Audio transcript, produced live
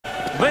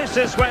This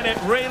is when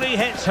it really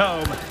hits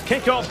home.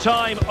 Kick-off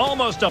time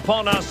almost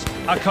upon us.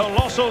 A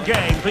colossal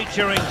game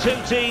featuring two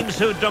teams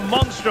who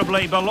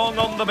demonstrably belong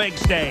on the big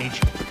stage.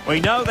 We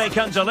know they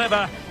can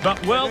deliver,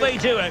 but will they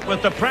do it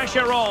with the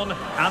pressure on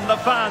and the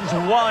fans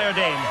wired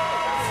in?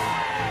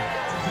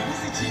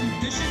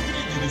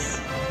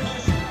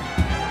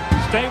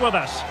 Stay with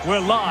us. We're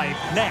live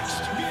next.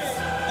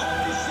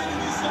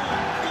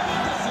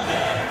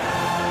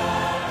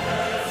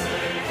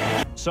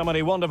 So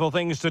many wonderful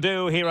things to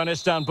do here in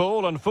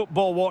Istanbul, and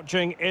football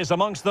watching is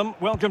amongst them.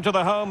 Welcome to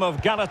the home of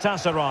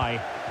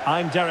Galatasaray.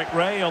 I'm Derek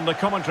Ray on the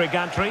commentary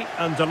gantry,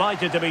 and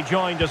delighted to be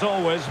joined as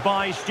always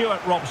by Stuart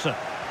Robson.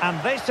 And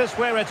this is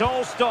where it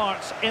all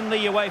starts in the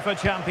UEFA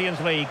Champions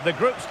League, the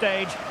group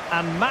stage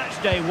and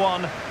match day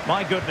one.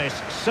 My goodness,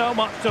 so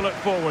much to look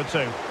forward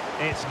to.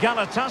 It's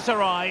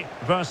Galatasaray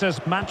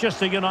versus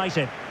Manchester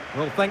United.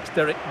 Well, thanks,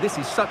 Derek. This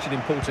is such an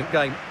important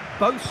game.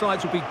 Both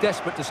sides will be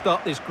desperate to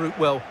start this group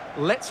well.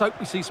 Let's hope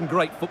we see some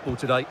great football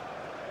today.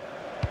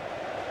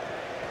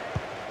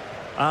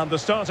 And the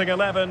starting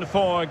 11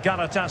 for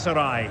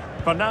Galatasaray.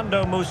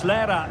 Fernando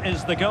Muslera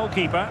is the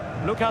goalkeeper.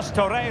 Lucas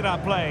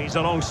Torreira plays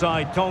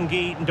alongside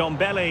Tanguy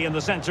Ndombele in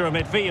the centre of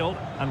midfield.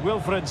 And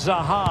Wilfried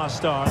Zaha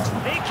starts.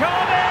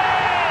 Icardi!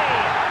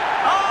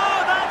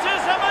 Oh, that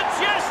is a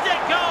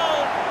majestic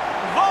goal!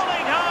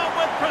 Volleyed home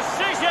with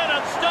precision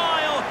and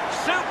style.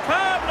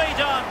 Superbly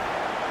done.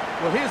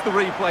 Well, here's the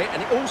replay,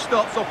 and it all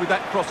starts off with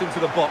that cross into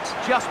the box,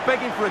 just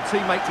begging for a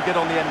teammate to get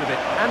on the end of it.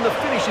 And the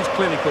finish is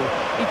clinical.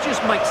 He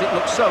just makes it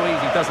look so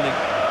easy, doesn't he?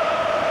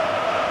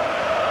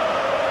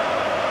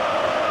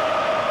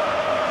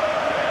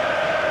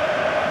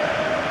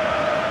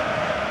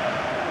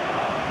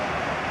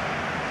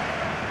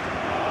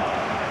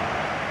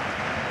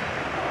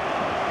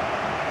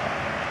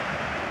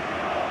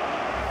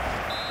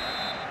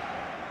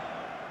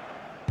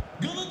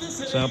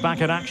 So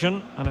back in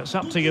action, and it's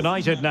up to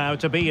United now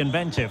to be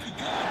inventive.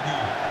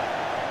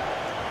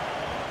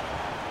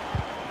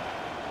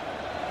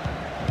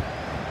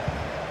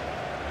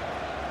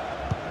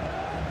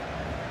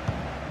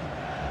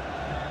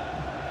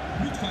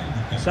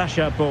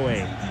 Sacha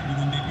Boey.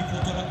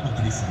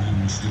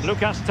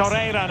 Lucas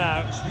Torreira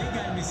now.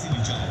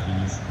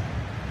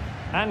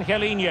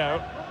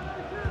 Angelino.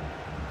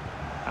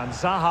 And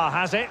Zaha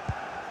has it.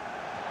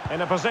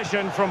 In a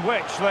position from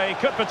which they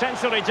could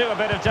potentially do a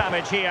bit of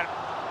damage here.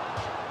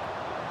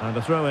 And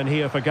the throw in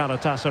here for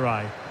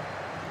Galatasaray.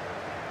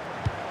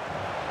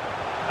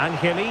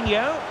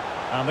 Angelino.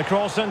 And the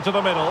cross into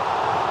the middle.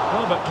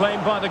 Oh, but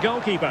claimed by the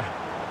goalkeeper.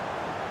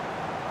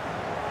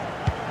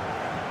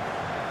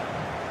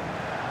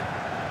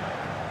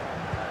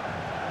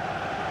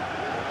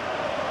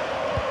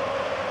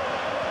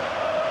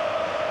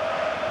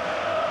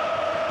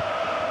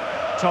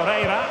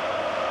 Torreira.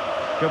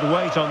 Good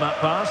weight on that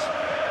pass.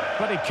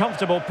 Pretty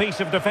comfortable piece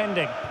of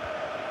defending.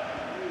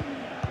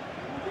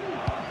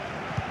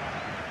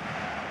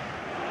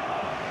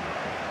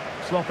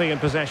 Sloppy in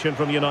possession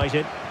from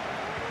United.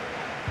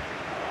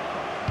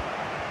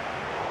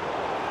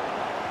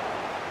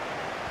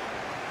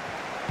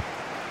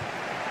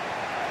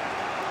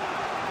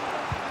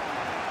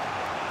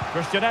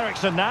 Christian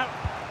Eriksen now.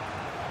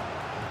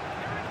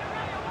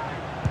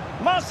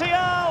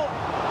 Martial!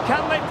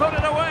 Can they put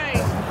it away?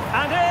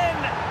 And in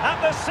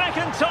at the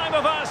second time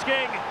of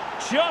asking.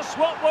 Just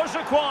what was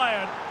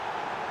required.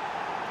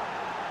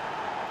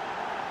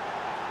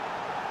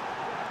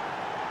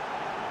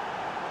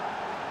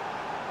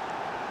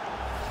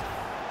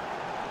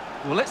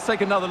 Well, let's take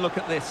another look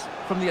at this.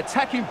 From the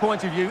attacking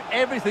point of view,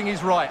 everything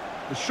is right.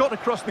 The shot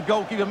across the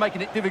goalkeeper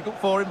making it difficult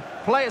for him.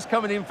 Players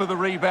coming in for the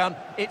rebound.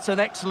 It's an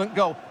excellent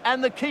goal.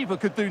 And the keeper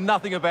could do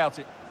nothing about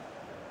it.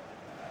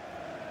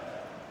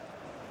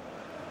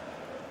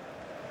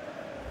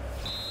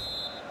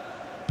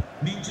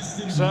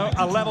 So,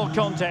 a level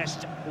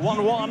contest.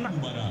 1-1.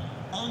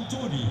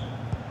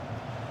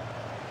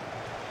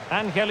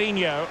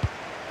 Angelino.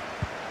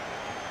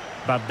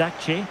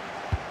 Bardacci.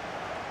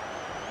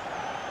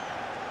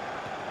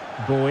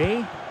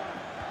 Boey.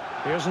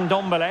 Here's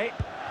Ndombele.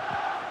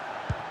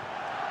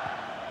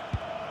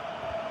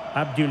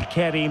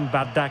 Abdulkarim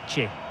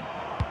Bardacci.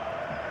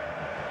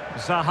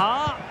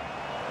 Zaha.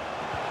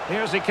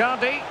 Here's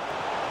Icardi.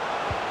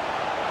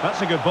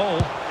 That's a good ball.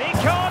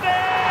 Icardi!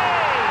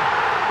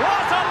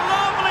 What a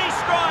lovely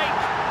strike!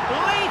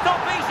 Lethal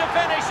piece of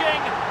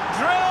finishing.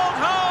 Drilled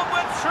home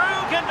with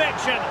true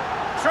conviction.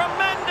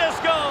 Tremendous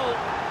goal.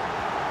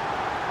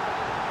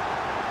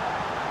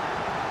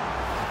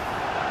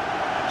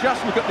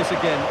 Just look at this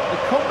again. The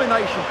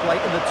combination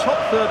play in the top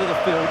third of the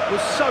field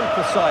was so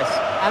precise.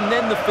 And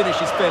then the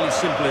finish is fairly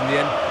simple in the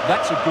end.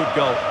 That's a good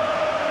goal.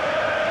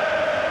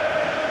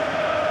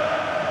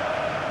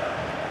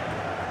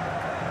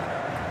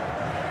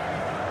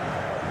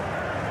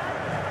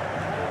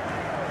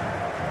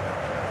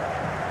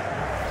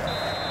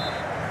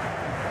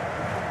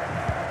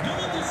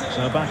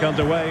 So back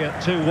underway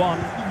at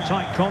 2-1.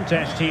 Tight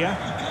contest here.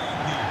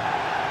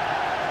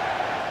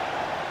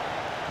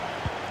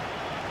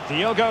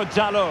 Diogo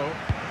Dalot.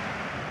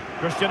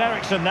 Christian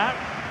Eriksen now.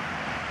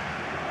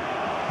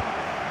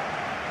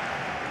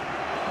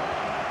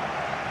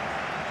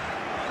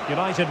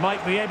 United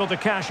might be able to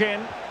cash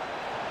in.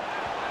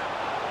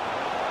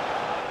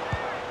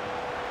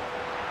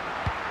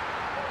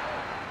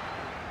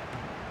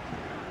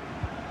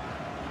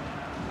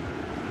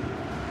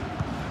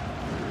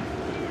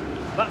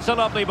 That's a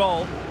lovely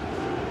ball.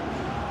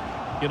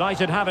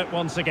 United have it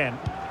once again.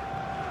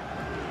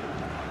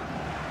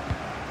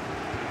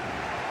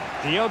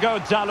 Diogo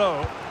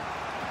Dalot.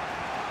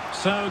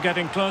 So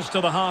getting close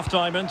to the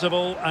half-time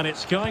interval, and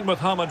it's going with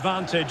home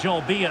advantage,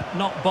 albeit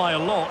not by a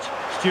lot.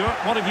 Stuart,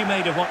 what have you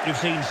made of what you've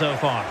seen so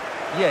far?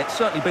 Yeah, it's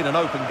certainly been an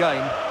open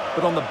game,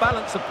 but on the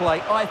balance of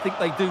play, I think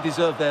they do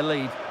deserve their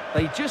lead.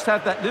 They just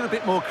have that little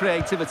bit more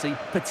creativity,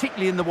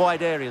 particularly in the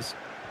wide areas.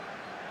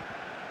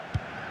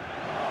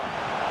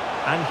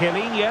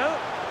 Angelino.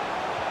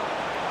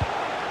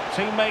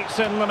 Teammates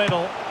in the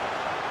middle.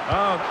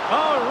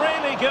 Oh,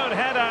 really good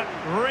header.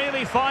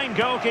 Really fine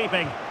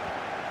goalkeeping.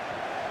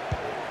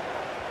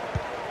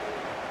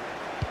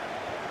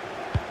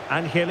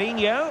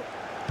 Angelino.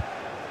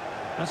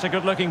 That's a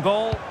good-looking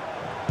ball.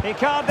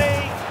 Icardi.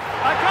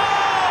 A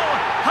goal!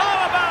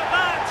 How about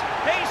that?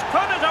 He's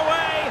put it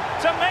away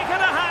to make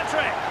it a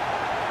hat-trick.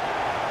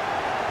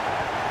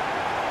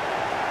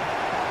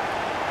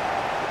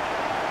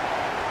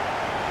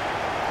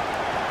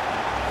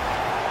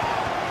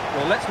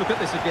 Well, let's look at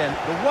this again.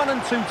 The 1-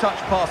 and 2-touch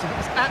passing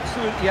is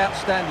absolutely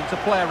outstanding to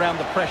play around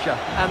the pressure.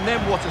 And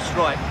then what a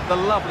strike. The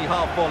lovely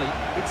half volley.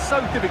 It's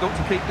so difficult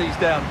to keep these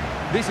down.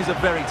 This is a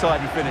very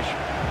tidy finish.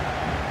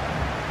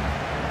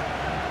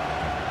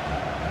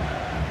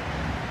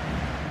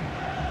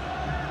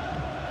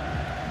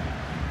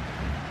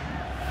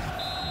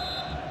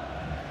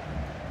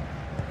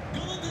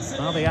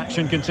 Well, the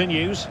action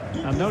continues,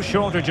 and no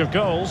shortage of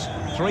goals.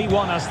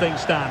 3-1 as things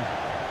stand.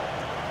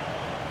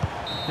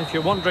 If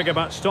you're wondering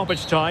about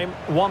stoppage time,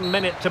 1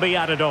 minute to be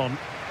added on.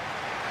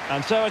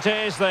 And so it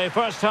is, the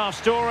first half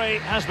story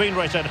has been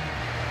written.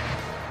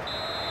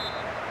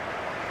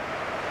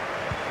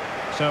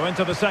 So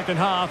into the second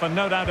half, and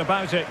no doubt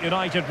about it,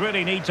 United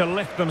really need to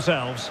lift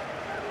themselves.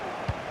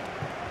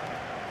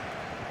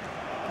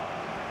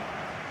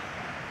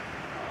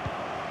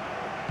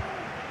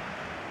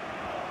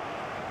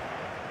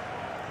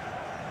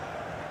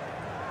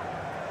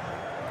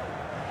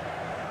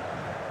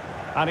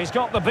 And he's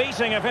got the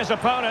beating of his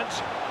opponent.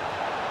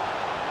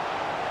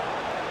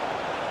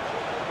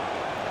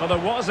 Well, there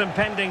was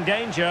impending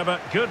danger, but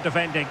good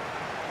defending.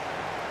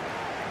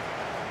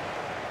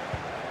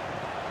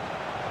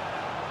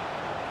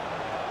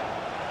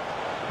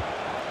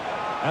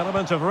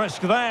 Element of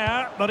risk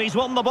there, but he's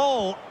won the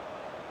ball.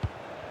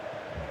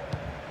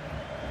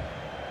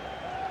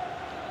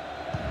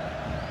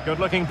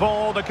 Good-looking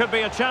ball, there could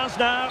be a chance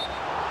now.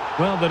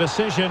 Well, the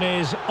decision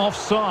is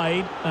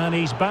offside, and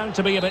he's bound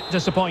to be a bit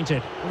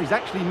disappointed. Well, he's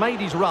actually made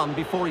his run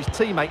before his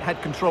teammate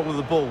had control of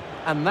the ball,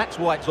 and that's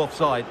why it's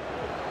offside.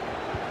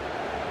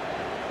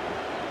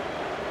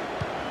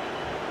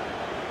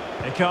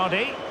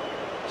 Icardi.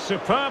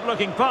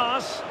 Superb-looking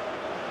pass.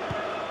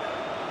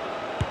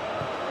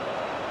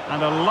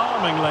 And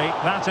alarmingly,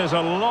 that is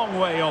a long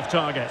way off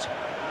target.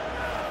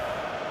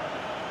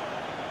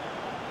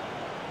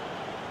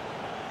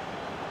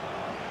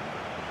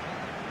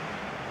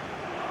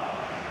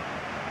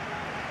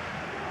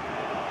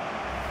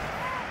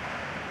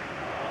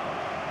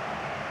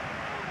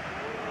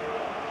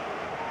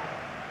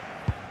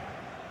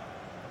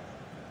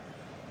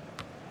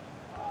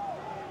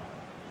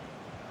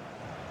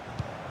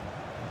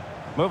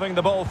 Moving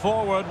the ball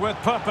forward with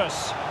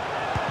purpose.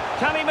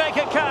 Can he make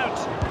it count?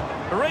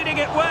 Reading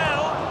it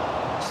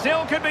well.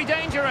 Still could be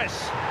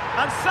dangerous.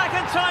 And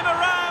second time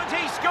around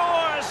he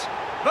scores.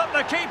 But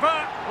the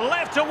keeper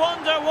left to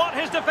wonder what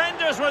his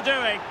defenders were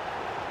doing.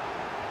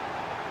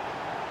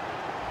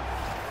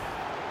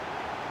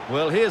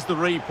 Well, here's the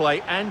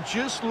replay, and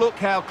just look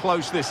how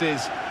close this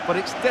is. But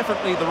it's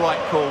definitely the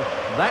right call.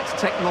 That's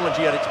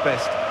technology at its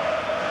best.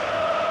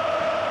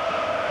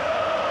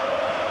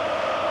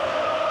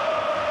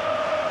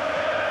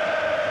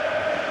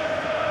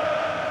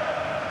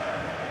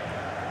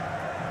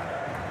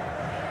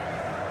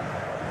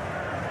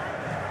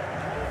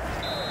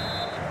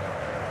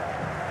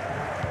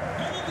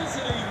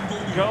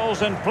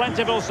 Goals in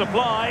plentiful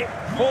supply.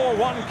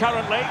 4-1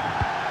 currently.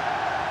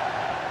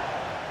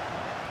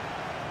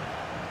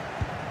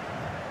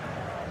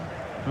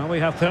 Well, we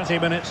have 30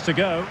 minutes to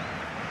go.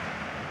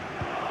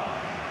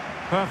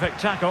 Perfect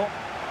tackle.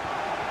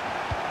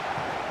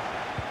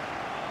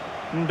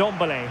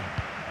 Ndombele.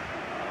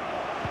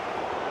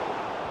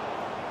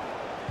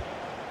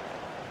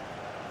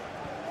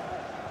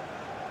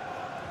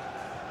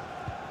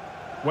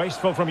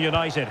 Wasteful from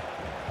United.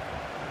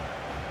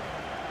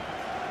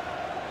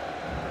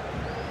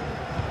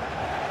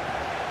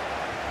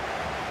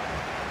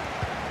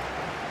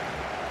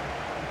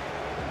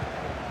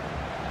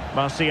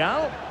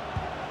 Martial.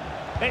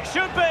 It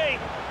should be.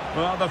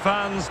 Well, the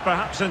fans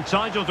perhaps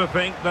entitled to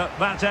think that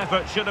that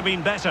effort should have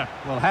been better.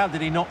 Well, how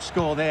did he not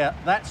score there?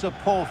 That's a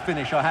poor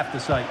finish, I have to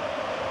say.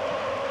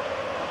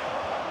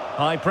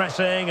 High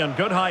pressing and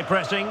good high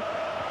pressing.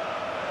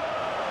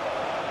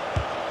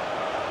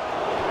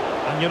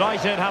 And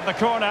United have the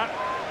corner.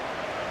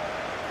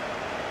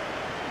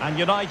 And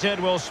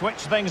United will switch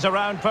things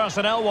around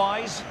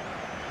personnel-wise.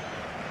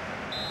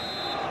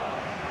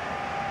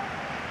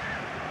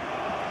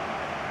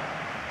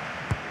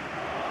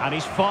 And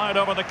he's fired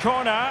over the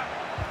corner.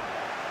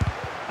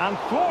 And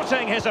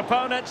thwarting his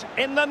opponent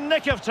in the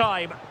nick of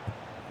time.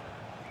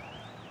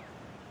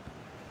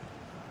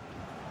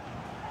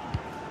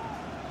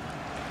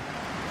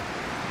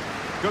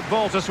 Good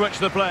ball to switch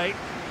the play.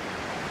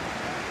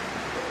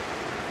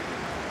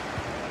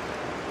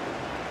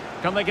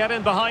 Can they get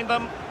in behind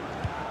them?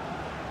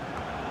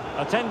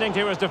 Attending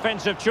to his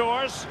defensive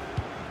chores.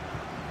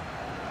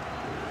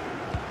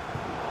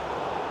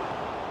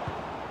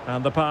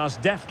 And the pass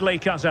deftly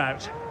cut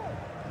out.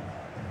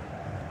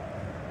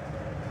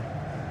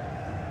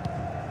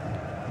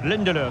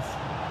 Lindelöf.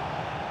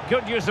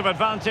 Good use of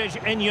advantage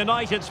in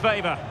United's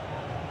favour.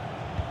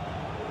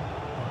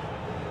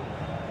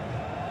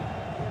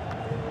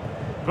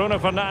 Bruno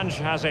Fernandes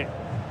has it.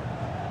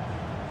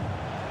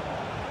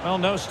 Well,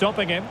 no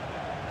stopping him.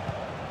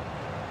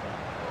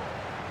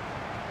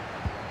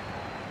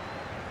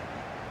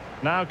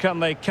 Now can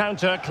they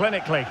counter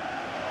clinically?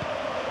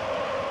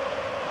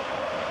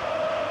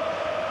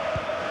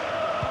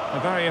 A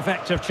very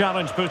effective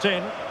challenge put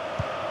in.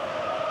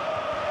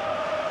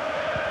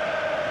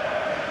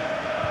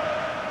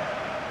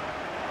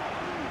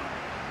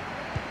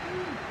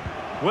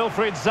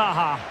 Wilfried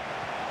Zaha.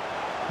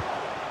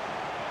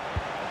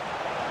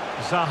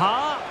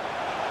 Zaha.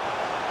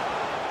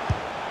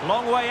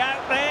 Long way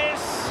out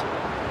this.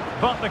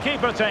 But the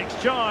keeper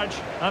takes charge,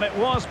 and it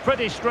was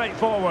pretty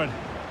straightforward.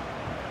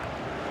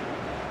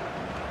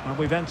 Well,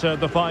 we've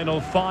entered the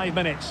final 5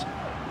 minutes.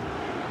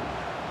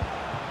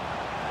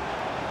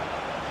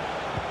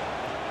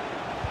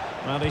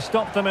 Well, he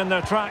stopped them in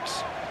their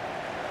tracks.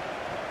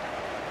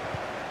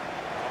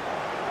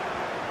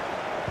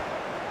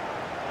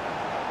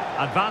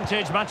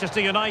 Advantage, Manchester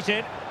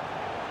United.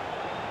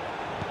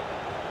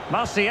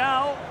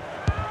 Martial.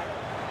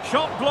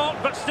 Shot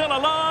blocked, but still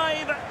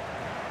alive.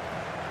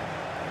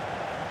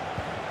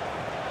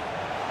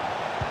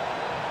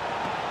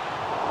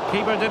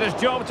 Keeper did his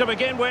job to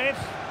begin with.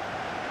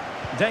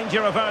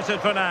 Danger averted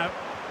for now.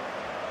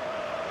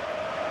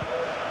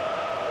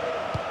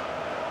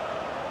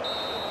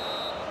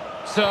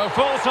 So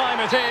full-time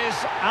it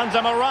is, and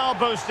a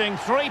morale-boosting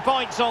 3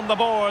 points on the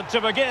board to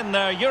begin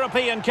their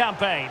European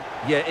campaign.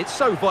 Yeah, it's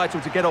so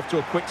vital to get off to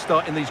a quick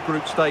start in these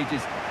group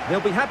stages. They'll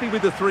be happy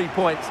with the 3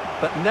 points,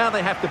 but now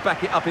they have to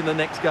back it up in the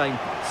next game.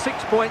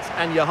 6 points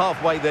and you're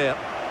halfway there.